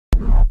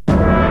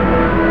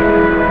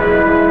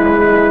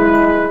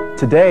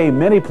Today,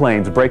 many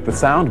planes break the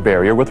sound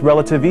barrier with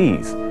relative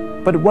ease.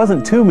 But it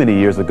wasn't too many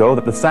years ago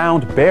that the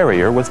sound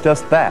barrier was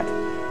just that,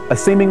 a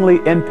seemingly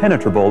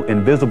impenetrable,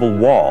 invisible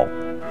wall.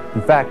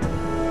 In fact,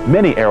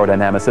 many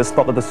aerodynamicists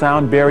thought that the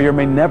sound barrier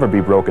may never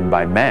be broken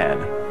by man,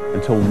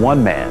 until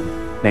one man,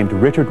 named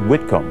Richard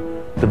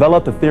Whitcomb,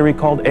 developed a theory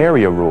called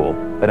area rule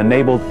that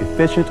enabled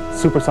efficient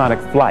supersonic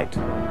flight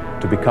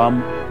to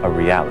become a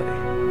reality.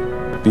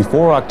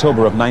 Before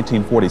October of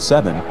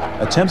 1947,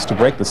 attempts to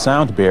break the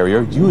sound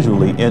barrier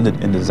usually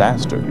ended in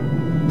disaster.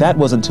 That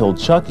was until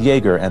Chuck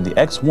Yeager and the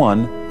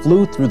X-1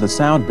 flew through the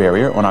sound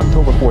barrier on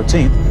October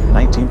 14,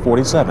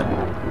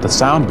 1947. The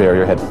sound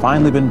barrier had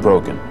finally been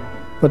broken.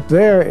 But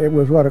there it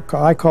was what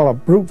I call a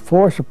brute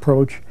force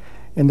approach,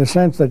 in the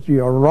sense that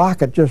a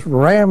rocket just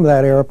rammed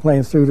that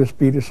airplane through the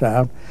speed of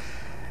sound.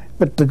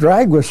 But the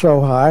drag was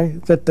so high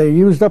that they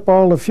used up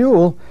all the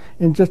fuel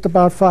in just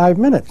about 5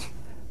 minutes.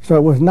 So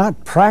it was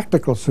not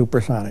practical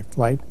supersonic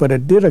flight, but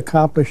it did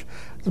accomplish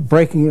the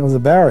breaking of the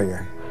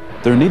barrier.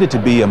 There needed to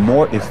be a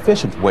more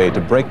efficient way to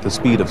break the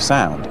speed of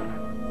sound.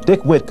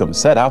 Dick Whitcomb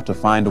set out to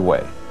find a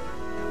way.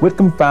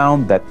 Whitcomb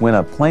found that when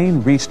a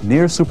plane reached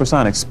near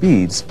supersonic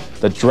speeds,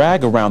 the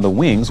drag around the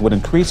wings would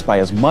increase by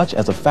as much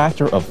as a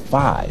factor of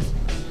 5.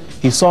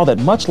 He saw that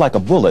much like a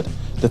bullet,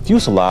 the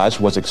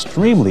fuselage was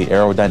extremely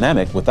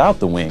aerodynamic without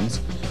the wings,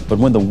 but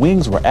when the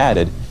wings were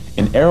added,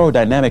 an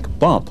aerodynamic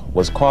bump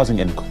was causing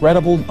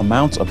incredible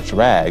amounts of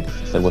drag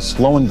that was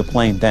slowing the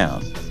plane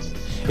down.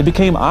 It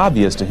became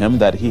obvious to him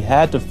that he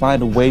had to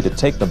find a way to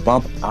take the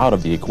bump out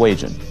of the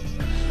equation.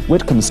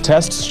 Whitcomb's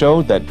tests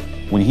showed that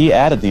when he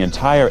added the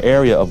entire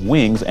area of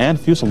wings and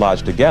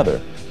fuselage together,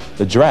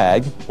 the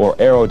drag, or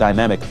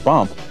aerodynamic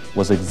bump,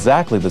 was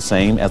exactly the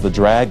same as the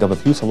drag of a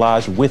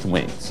fuselage with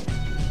wings.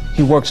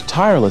 He worked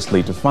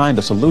tirelessly to find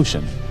a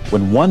solution,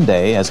 when one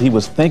day, as he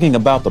was thinking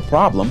about the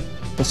problem,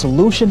 the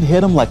solution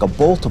hit him like a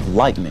bolt of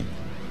lightning.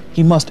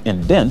 He must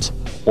indent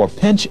or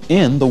pinch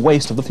in the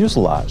waist of the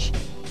fuselage.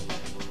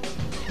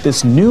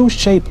 This new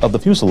shape of the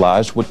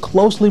fuselage would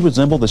closely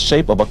resemble the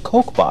shape of a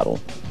Coke bottle.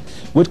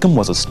 Whitcomb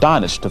was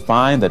astonished to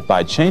find that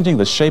by changing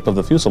the shape of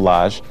the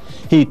fuselage,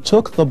 he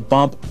took the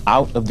bump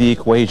out of the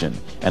equation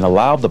and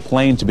allowed the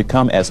plane to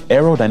become as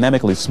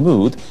aerodynamically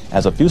smooth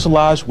as a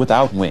fuselage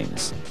without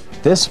wings.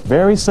 This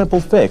very simple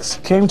fix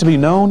came to be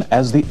known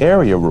as the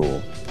area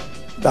rule.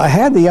 I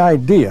had the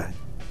idea.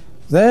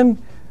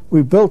 Then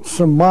we built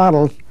some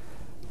models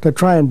to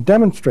try and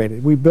demonstrate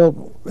it. We built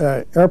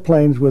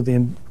airplanes with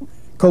the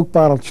Coke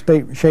bottle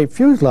shaped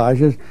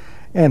fuselages,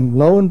 and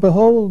lo and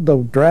behold, the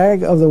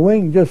drag of the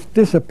wing just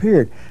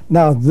disappeared.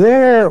 Now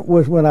there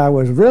was when I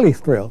was really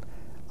thrilled.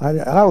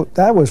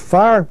 That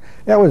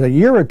was a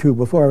year or two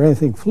before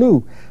anything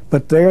flew,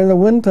 but there the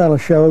wind tunnel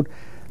showed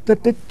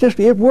that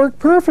it worked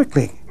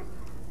perfectly.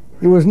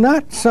 It was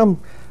not some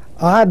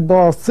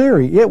oddball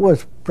theory. It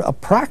was a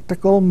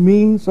practical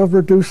means of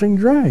reducing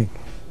drag.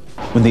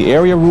 When the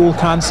area rule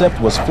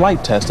concept was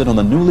flight tested on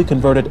the newly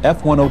converted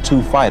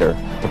F-102 fighter,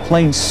 the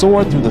plane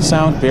soared through the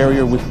sound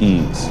barrier with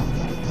ease.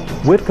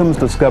 Whitcomb's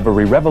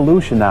discovery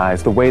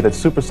revolutionized the way that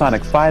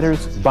supersonic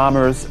fighters,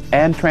 bombers,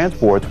 and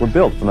transports were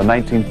built from the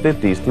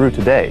 1950s through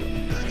today.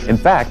 In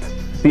fact,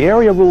 the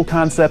area rule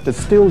concept is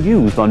still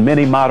used on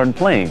many modern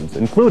planes,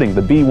 including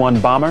the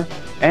B-1 bomber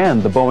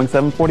and the Boeing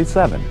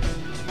 747.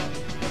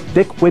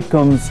 Dick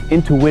Whitcomb's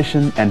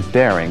intuition and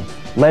daring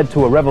led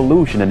to a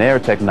revolution in air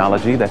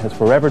technology that has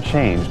forever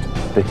changed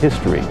the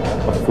history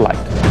of flight.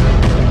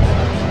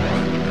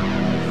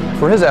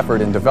 For his effort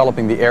in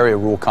developing the area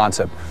rule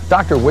concept,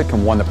 Dr.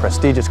 Whitcomb won the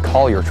prestigious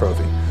Collier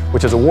Trophy,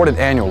 which is awarded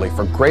annually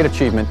for great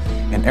achievement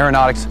in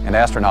aeronautics and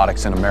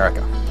astronautics in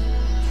America.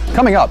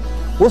 Coming up,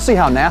 we'll see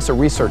how NASA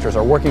researchers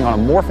are working on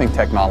a morphing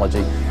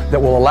technology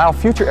that will allow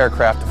future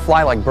aircraft to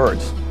fly like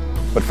birds.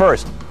 But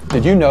first,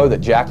 did you know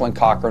that Jacqueline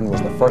Cochran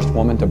was the first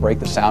woman to break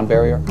the sound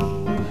barrier?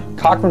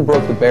 Cochran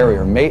broke the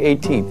barrier May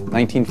 18,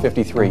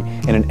 1953,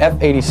 in an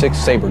F-86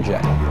 Sabre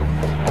jet.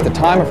 At the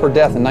time of her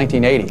death in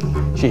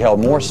 1980, she held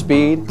more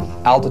speed,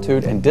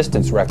 altitude, and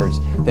distance records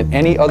than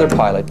any other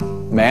pilot,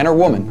 man or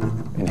woman,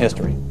 in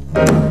history.